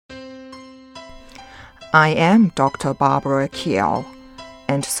I am Dr. Barbara Kiel,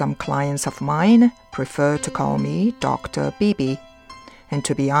 and some clients of mine prefer to call me Dr. Bibi. And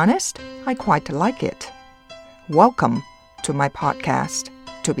to be honest, I quite like it. Welcome to my podcast,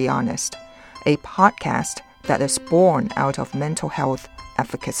 To Be Honest, a podcast that is born out of mental health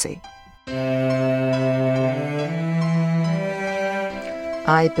advocacy.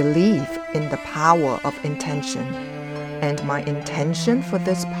 I believe in the power of intention, and my intention for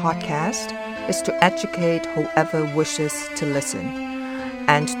this podcast is to educate whoever wishes to listen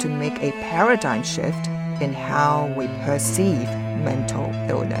and to make a paradigm shift in how we perceive mental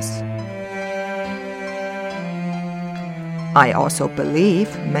illness. I also believe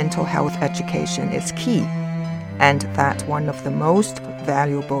mental health education is key, and that one of the most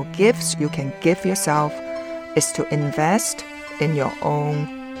valuable gifts you can give yourself is to invest in your own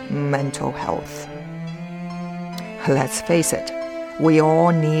mental health. Let's face it, we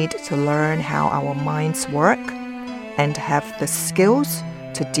all need to learn how our minds work and have the skills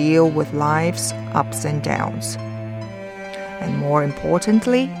to deal with life's ups and downs. And more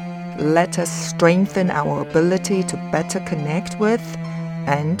importantly, let us strengthen our ability to better connect with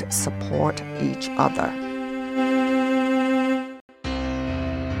and support each other.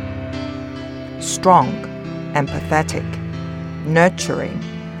 Strong, empathetic, nurturing,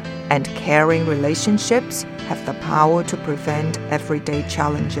 and caring relationships have the power to prevent everyday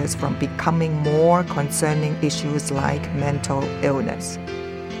challenges from becoming more concerning issues like mental illness.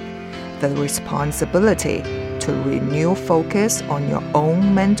 The responsibility to renew focus on your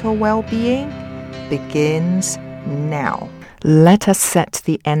own mental well-being begins now. Let us set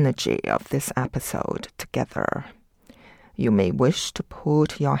the energy of this episode together. You may wish to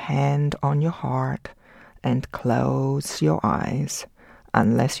put your hand on your heart and close your eyes,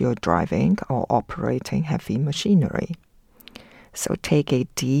 unless you're driving or operating heavy machinery. So take a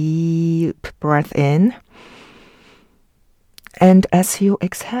deep breath in, and as you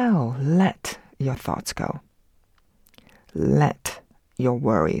exhale, let your thoughts go. Let your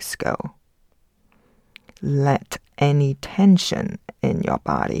worries go. Let any tension in your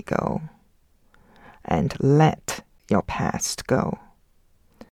body go. And let your past go.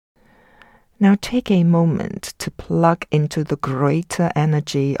 Now take a moment to plug into the greater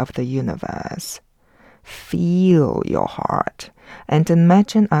energy of the universe. Feel your heart and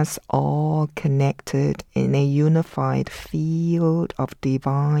imagine us all connected in a unified field of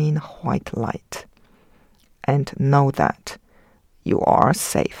divine white light. And know that you are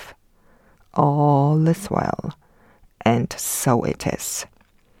safe. All is well, and so it is.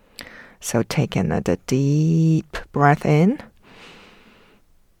 So take another deep breath in.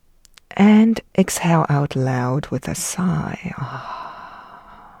 And exhale out loud with a sigh.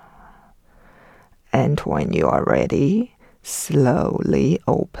 And when you are ready, slowly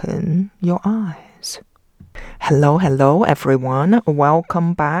open your eyes. Hello, everyone.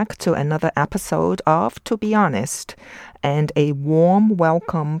 Welcome back to another episode of To Be Honest, and a warm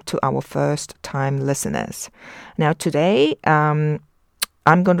welcome to our first-time listeners. Now, today, I'm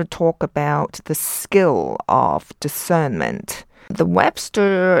going to talk about the skill of discernment. The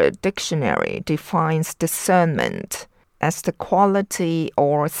Webster Dictionary defines discernment as the quality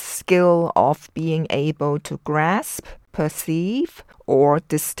or skill of being able to grasp, perceive, or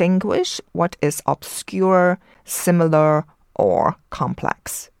distinguish what is obscure, similar, or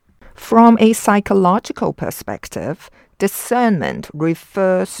complex. From a psychological perspective, discernment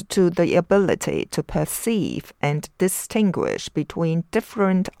refers to the ability to perceive and distinguish between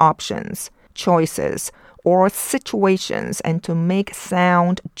different options, choices, or situations, and to make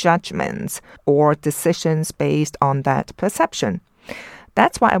sound judgments or decisions based on that perception.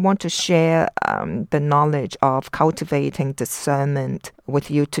 That's why I want to share the knowledge of cultivating discernment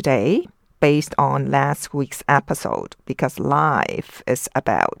with you today based on last week's episode, because life is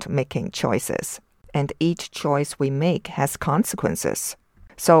about making choices, and each choice we make has consequences.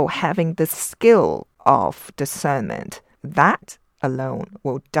 So having the skill of discernment, that alone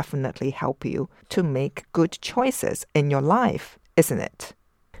will definitely help you to make good choices in your life, isn't it?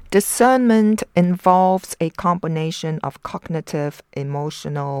 Discernment involves a combination of cognitive,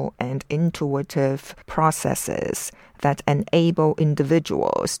 emotional, and intuitive processes that enable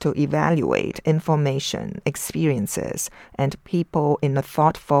individuals to evaluate information, experiences, and people in a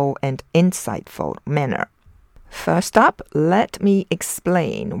thoughtful and insightful manner. First up, let me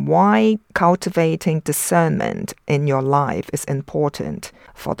explain why cultivating discernment in your life is important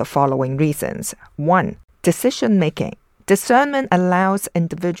for the following reasons. 1. Decision making. Discernment allows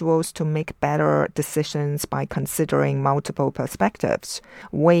individuals to make better decisions by considering multiple perspectives,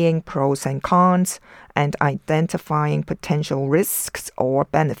 weighing pros and cons, and identifying potential risks or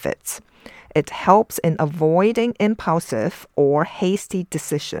benefits. It helps in avoiding impulsive or hasty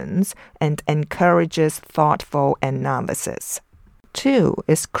decisions and encourages thoughtful analysis. 2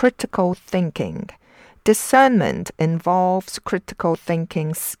 is critical thinking. Discernment involves critical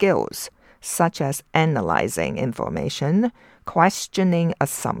thinking skills, such as analyzing information, questioning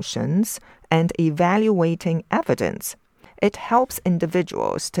assumptions, and evaluating evidence. It helps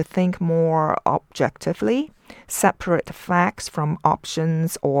individuals to think more objectively, separate facts from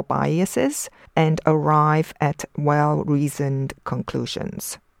options or biases, and arrive at well-reasoned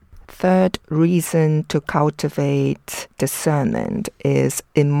conclusions. 3rd reason to cultivate discernment is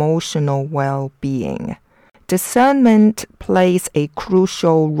emotional well-being. Discernment plays a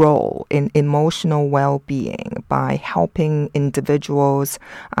crucial role in emotional well-being by helping individuals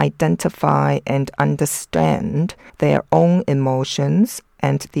identify and understand their own emotions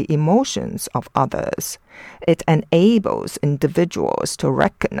and the emotions of others. It enables individuals to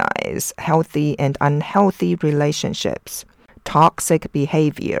recognize healthy and unhealthy relationships, toxic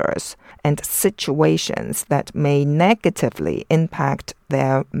behaviors, and situations that may negatively impact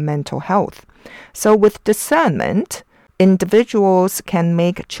their mental health. So with discernment, individuals can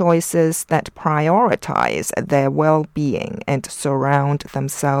make choices that prioritize their well-being and surround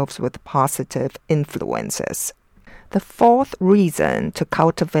themselves with positive influences. The 4th reason to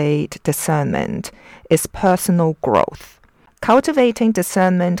cultivate discernment is personal growth. Cultivating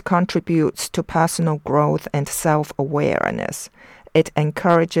discernment contributes to personal growth and self-awareness. It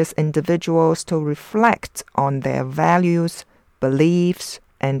encourages individuals to reflect on their values, beliefs,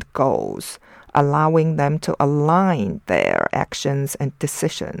 and goals, allowing them to align their actions and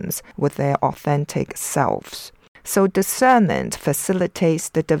decisions with their authentic selves. So discernment facilitates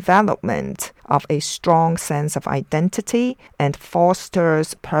the development of a strong sense of identity and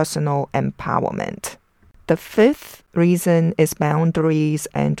fosters personal empowerment. The 5th reason is boundaries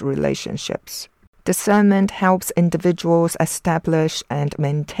and relationships. Discernment helps individuals establish and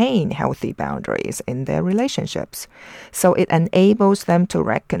maintain healthy boundaries in their relationships. So it enables them to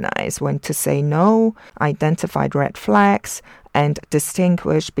recognize when to say no, identify red flags, and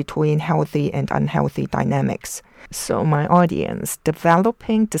distinguish between healthy and unhealthy dynamics. So my audience,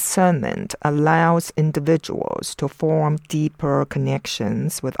 developing discernment allows individuals to form deeper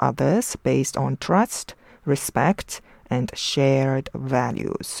connections with others based on trust, respect, and shared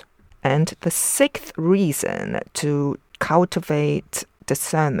values. And the 6th reason to cultivate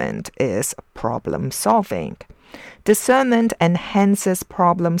discernment is problem solving. Discernment enhances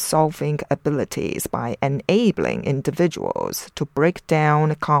problem-solving abilities by enabling individuals to break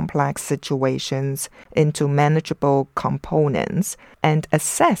down complex situations into manageable components and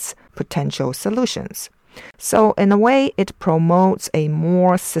assess potential solutions. So in a way, it promotes a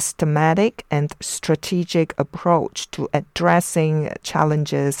more systematic and strategic approach to addressing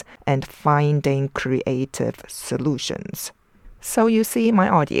challenges and finding creative solutions. So you see, my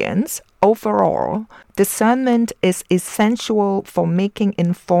audience, overall, discernment is essential for making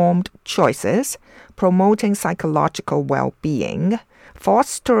informed choices, promoting psychological well-being,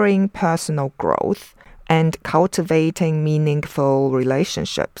 fostering personal growth, and cultivating meaningful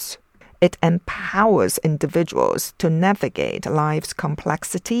relationships. It empowers individuals to navigate life's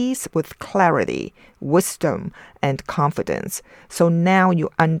complexities with clarity, wisdom, and confidence. So now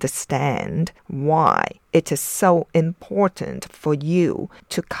you understand why it is so important for you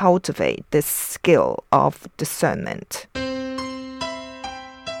to cultivate this skill of discernment.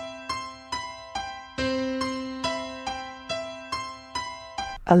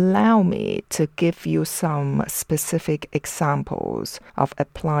 Allow me to give you some specific examples of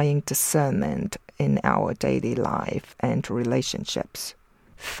applying discernment in our daily life and relationships.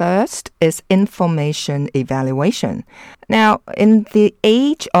 First is information evaluation. Now, in the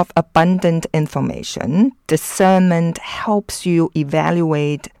age of abundant information, discernment helps you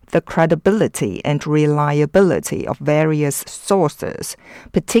evaluate the credibility and reliability of various sources.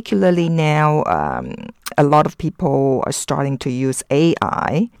 Particularly now, a lot of people are starting to use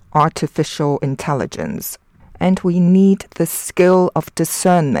AI, artificial intelligence. And we need the skill of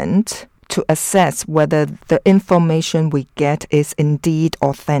discernment to assess whether the information we get is indeed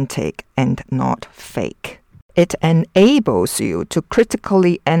authentic and not fake. It enables you to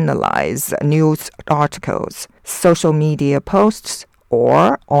critically analyze news articles, social media posts,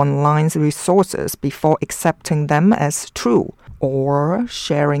 or online resources before accepting them as true or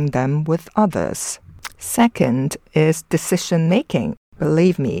sharing them with others. Second is decision making.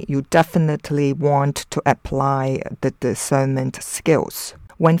 Believe me, you definitely want to apply the discernment skills.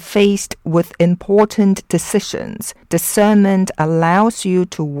 When faced with important decisions, discernment allows you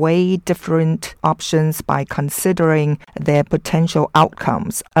to weigh different options by considering their potential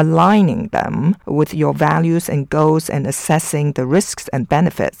outcomes, aligning them with your values and goals, and assessing the risks and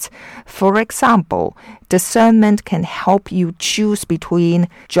benefits. For example, discernment can help you choose between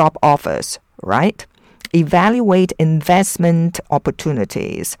job offers, right? Evaluate investment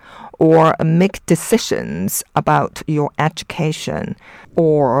opportunities, or make decisions about your education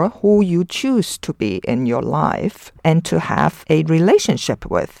or who you choose to be in your life and to have a relationship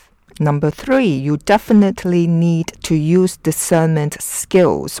with. Number 3, you definitely need to use discernment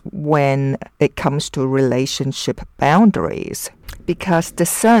skills when it comes to relationship boundaries, because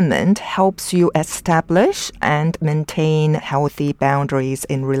discernment helps you establish and maintain healthy boundaries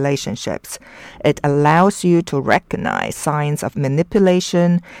in relationships. It allows you to recognize signs of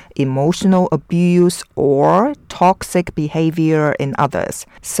manipulation, emotional abuse, or toxic behavior in others,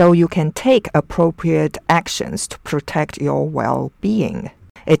 so you can take appropriate actions to protect your well-being.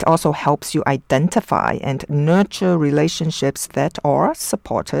 It also helps you identify and nurture relationships that are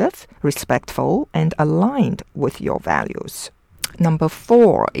supportive, respectful, and aligned with your values. Number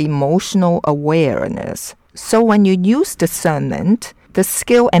 4, emotional awareness. So when you use discernment, the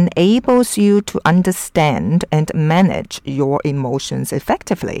skill enables you to understand and manage your emotions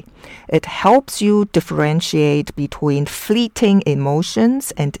effectively. It helps you differentiate between fleeting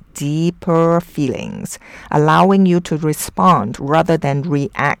emotions and deeper feelings, allowing you to respond rather than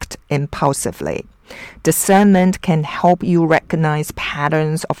react impulsively. Discernment can help you recognize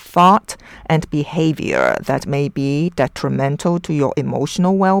patterns of thought and behavior that may be detrimental to your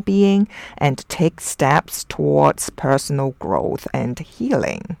emotional well-being and take steps towards personal growth and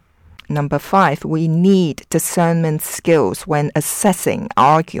healing. Number 5, we need discernment skills when assessing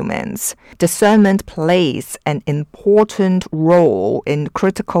arguments. Discernment plays an important role in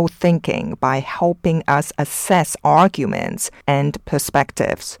critical thinking by helping us assess arguments and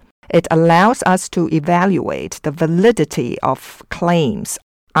perspectives. It allows us to evaluate the validity of claims,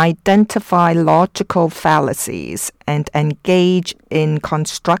 identify logical fallacies, and engage in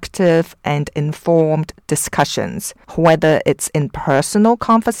constructive and informed discussions, whether it's in personal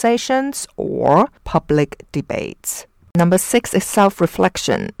conversations or public debates. Number 6 is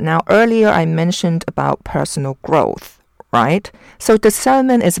self-reflection. Now, earlier I mentioned about personal growth, right? So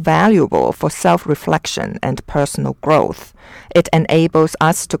discernment is valuable for self-reflection and personal growth. It enables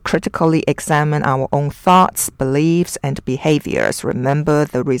us to critically examine our own thoughts, beliefs, and behaviors. Remember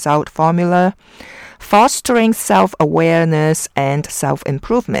the result formula? Fostering self-awareness and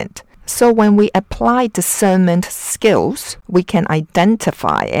self-improvement. So when we apply discernment skills, we can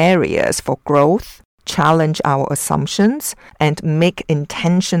identify areas for growth, challenge our assumptions, and make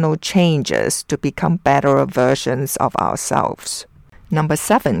intentional changes to become better versions of ourselves. Number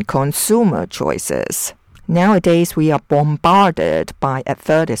 7, consumer choices. Nowadays, we are bombarded by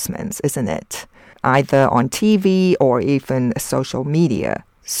advertisements, isn't it? Either on TV or even social media.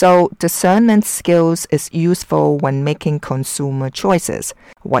 So discernment skills is useful when making consumer choices.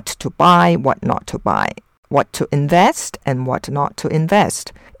 What to buy, what not to buy. What to invest and what not to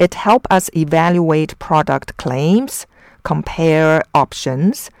invest. It helps us evaluate product claims, compare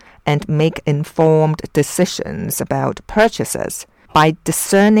options, and make informed decisions about purchases. By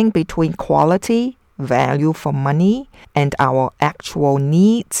discerning between quality, value for money, and our actual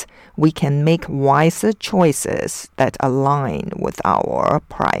needs, we can make wiser choices that align with our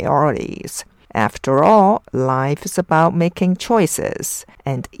priorities. After all, life is about making choices,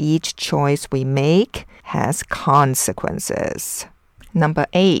 and each choice we make has consequences. Number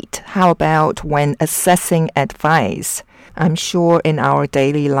 8, how about when assessing advice? I'm sure in our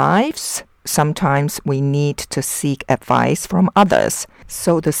daily lives, sometimes we need to seek advice from others.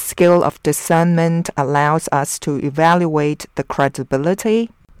 So the skill of discernment allows us to evaluate the credibility,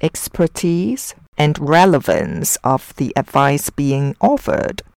 expertise, and relevance of the advice being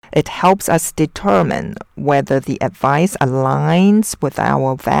offered. It helps us determine whether the advice aligns with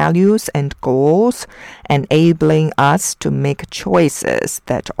our values and goals, enabling us to make choices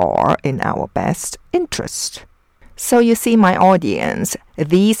that are in our best interest. So you see, my audience,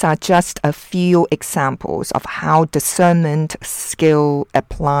 these are just a few examples of how discernment skill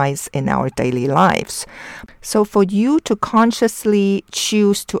applies in our daily lives. So for you to consciously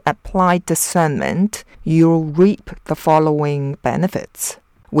choose to apply discernment, you'll reap the following benefits.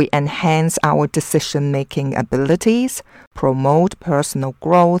 We enhance our decision-making abilities, promote personal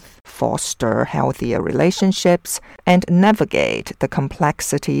growth, foster healthier relationships, and navigate the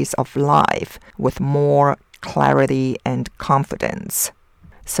complexities of life with more clarity and confidence.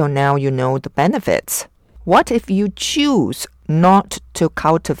 So now you know the benefits. What if you choose not to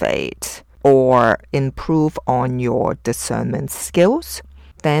cultivate or improve on your discernment skills?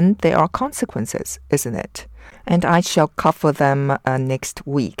 Then there are consequences, isn't it? And I shall cover them next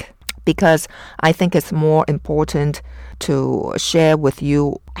week, because I think it's more important to share with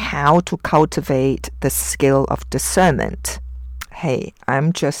you how to cultivate the skill of discernment. Hey,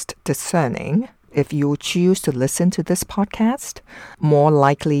 I'm just discerning. If you choose to listen to this podcast, more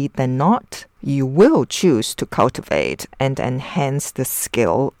likely than not, you will choose to cultivate and enhance the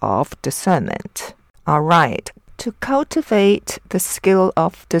skill of discernment. All right. To cultivate the skill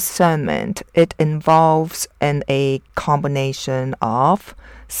of discernment, it involves a combination of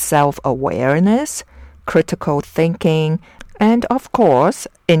self-awareness, critical thinking, and of course,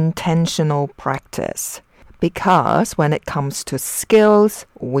 intentional practice. Because when it comes to skills,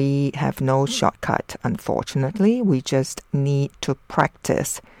 we have no shortcut, unfortunately. We just need to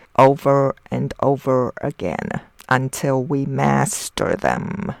practice over and over again until we master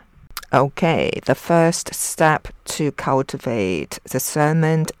them. Okay, the first step to cultivate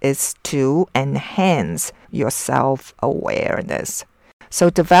discernment is to enhance your self-awareness. So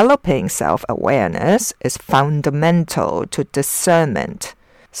developing self-awareness is fundamental to discernment.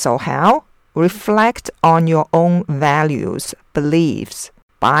 So how? Reflect on your own values, beliefs,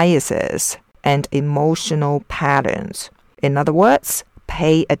 biases, and emotional patterns. In other words,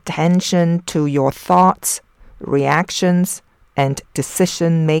 pay attention to your thoughts, reactions, and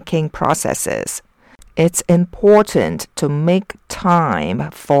decision-making processes. It's important to make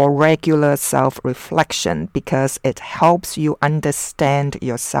time for regular self-reflection because it helps you understand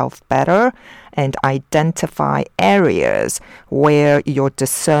yourself better and identify areas where your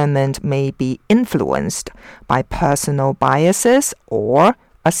discernment may be influenced by personal biases or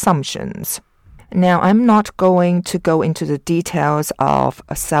assumptions. Now, I'm not going to go into the details of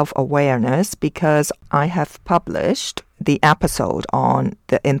self-awareness because I have published the episode on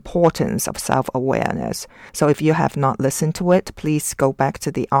the importance of self-awareness. So if you have not listened to it, please go back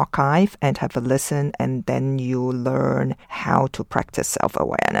to the archive and have a listen, and then you learn how to practice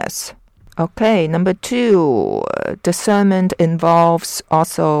self-awareness. Okay, number 2, discernment involves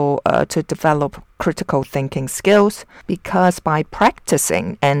also to develop critical thinking skills, because by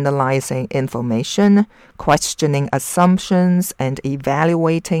practicing analyzing information, questioning assumptions, and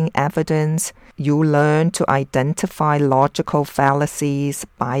evaluating evidence, you learn to identify logical fallacies,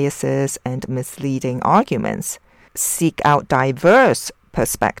 biases, and misleading arguments. Seek out diverse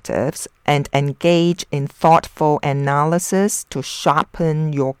perspectives and engage in thoughtful analysis to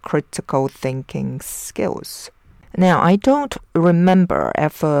sharpen your critical thinking skills. Now, I don't remember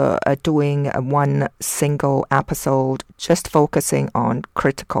ever doing one single episode just focusing on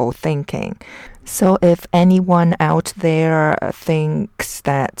critical thinking. So if anyone out there thinks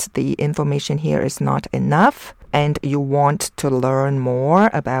that the information here is not enough and you want to learn more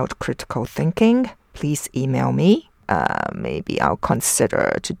about critical thinking, please email me. Maybe I'll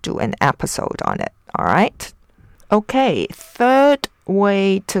consider to do an episode on it. All right? Okay, third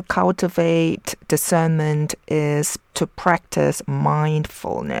way to cultivate discernment is to practice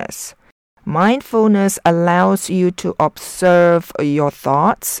mindfulness. Mindfulness allows you to observe your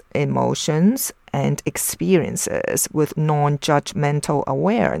thoughts, emotions, and experiences with non-judgmental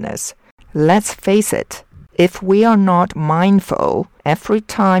awareness. Let's face it, if we are not mindful, every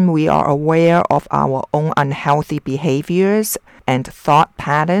time we are aware of our own unhealthy behaviors and thought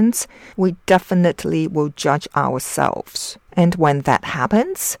patterns, we definitely will judge ourselves. And when that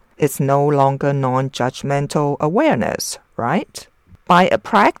happens, it's no longer non-judgmental awareness, right? By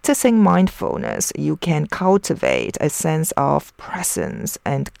practicing mindfulness, you can cultivate a sense of presence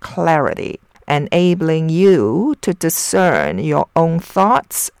and clarity, enabling you to discern your own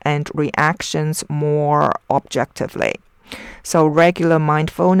thoughts and reactions more objectively. So regular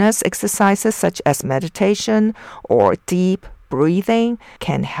mindfulness exercises such as meditation or deep breathing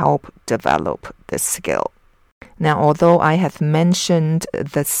can help develop this skill. Now, although I have mentioned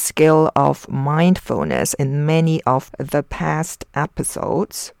the skill of mindfulness in many of the past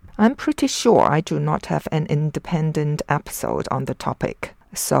episodes, I'm pretty sure I do not have an independent episode on the topic.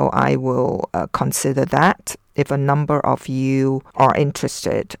 So I will consider that if a number of you are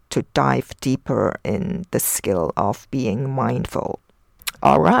interested to dive deeper in the skill of being mindful.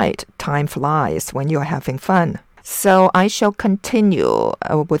 All right, time flies when you're having fun. So I shall continue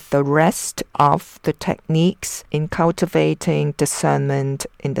with the rest of the techniques in cultivating discernment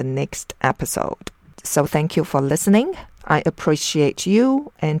in the next episode. So thank you for listening. I appreciate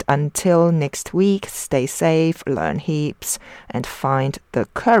you, and until next week, stay safe, learn heaps, and find the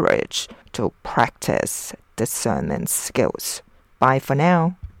courage to practice discernment skills. Bye for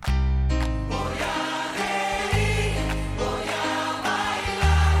now.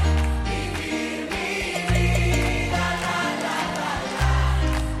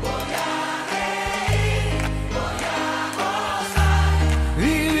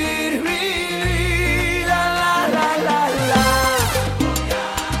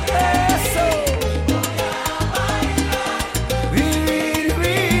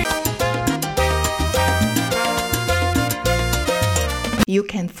 You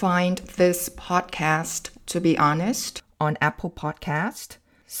can find this podcast, to be honest, on Apple Podcast,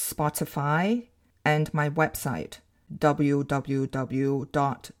 Spotify, and my website,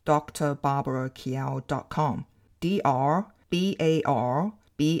 www.drbarbarakiao.com.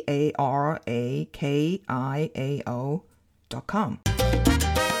 DRBARBARAKIAO.com.